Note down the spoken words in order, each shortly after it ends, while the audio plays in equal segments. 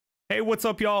Hey, what's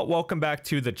up y'all? Welcome back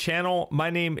to the channel. My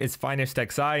name is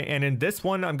FinestXI, and in this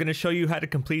one, I'm going to show you how to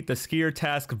complete the skier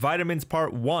task Vitamins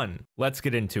Part 1. Let's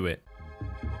get into it.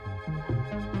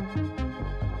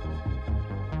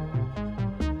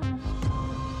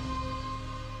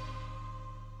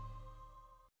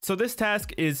 So this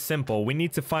task is simple. We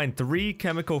need to find 3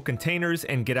 chemical containers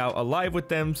and get out alive with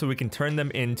them so we can turn them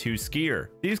into skier.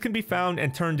 These can be found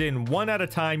and turned in one at a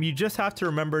time. You just have to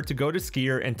remember to go to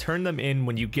skier and turn them in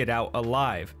when you get out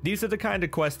alive. These are the kind of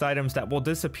quest items that will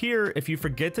disappear if you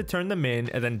forget to turn them in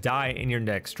and then die in your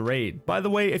next raid. By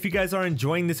the way, if you guys are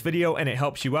enjoying this video and it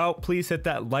helps you out, please hit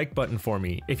that like button for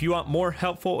me. If you want more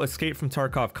helpful Escape from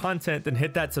Tarkov content, then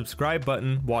hit that subscribe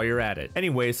button while you're at it.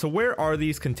 Anyway, so where are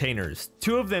these containers?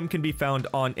 2 of them can be found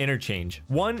on Interchange.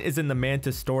 One is in the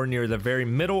Mantis store near the very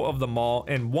middle of the mall,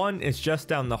 and one is just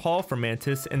down the hall from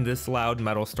Mantis in this loud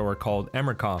metal store called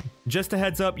Emercom. Just a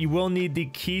heads up, you will need the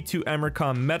key to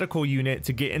Emercom medical unit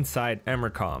to get inside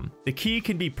Emercom. The key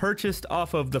can be purchased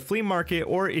off of the flea market,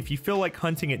 or if you feel like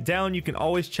hunting it down, you can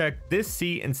always check this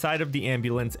seat inside of the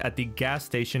ambulance at the gas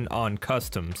station on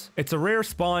Customs. It's a rare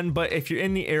spawn, but if you're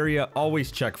in the area, always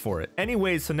check for it.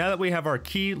 Anyways, so now that we have our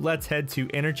key, let's head to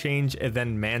Interchange and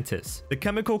then Mantis. The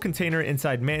chemical container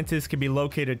inside Mantis can be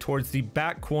located towards the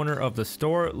back corner of the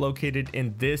store, located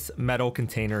in this metal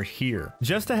container here.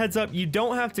 Just a heads up, you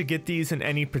don't have to get these in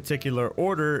any particular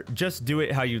order, just do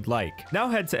it how you'd like. Now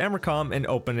head to Emercom and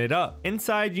open it up.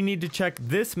 Inside, you need to check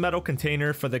this metal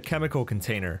container for the chemical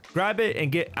container. Grab it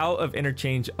and get out of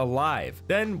Interchange alive.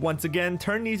 Then, once again,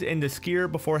 turn these into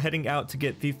skier before heading out to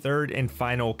get the 3rd and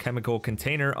final chemical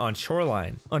container on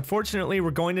Shoreline. Unfortunately,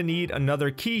 we're going to need another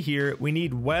key here. We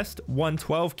need West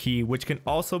 112 key, which can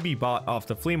also be bought off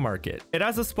the flea market. It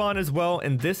has a spawn as well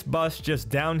in this bus just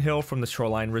downhill from the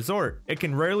Shoreline Resort. It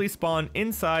can rarely spawn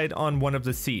inside on one of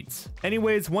the seats.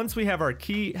 Anyways, once we have our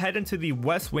key, head into the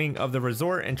west wing of the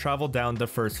resort and travel down the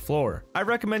 1st floor. I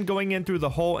recommend going in through the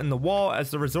hole in the wall,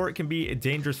 as the resort can be a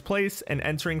dangerous place and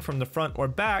entering from the front or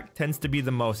back tends to be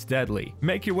the most deadly.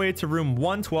 Make your way to room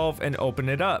 112 and open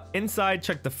it up. Inside,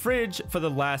 check the fridge for the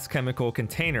last chemical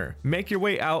container. Make your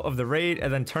way out of the raid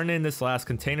and then turn in this last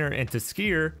container into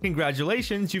skier.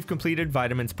 Congratulations, you've completed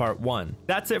Vitamins Part 1.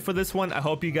 That's it for this one. I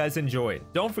hope you guys enjoyed.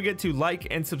 Don't forget to like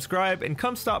and subscribe, and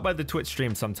come stop by the Twitch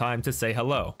stream sometime to say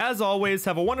hello. As always,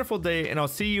 have a wonderful day, and I'll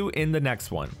see you in the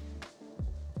next one.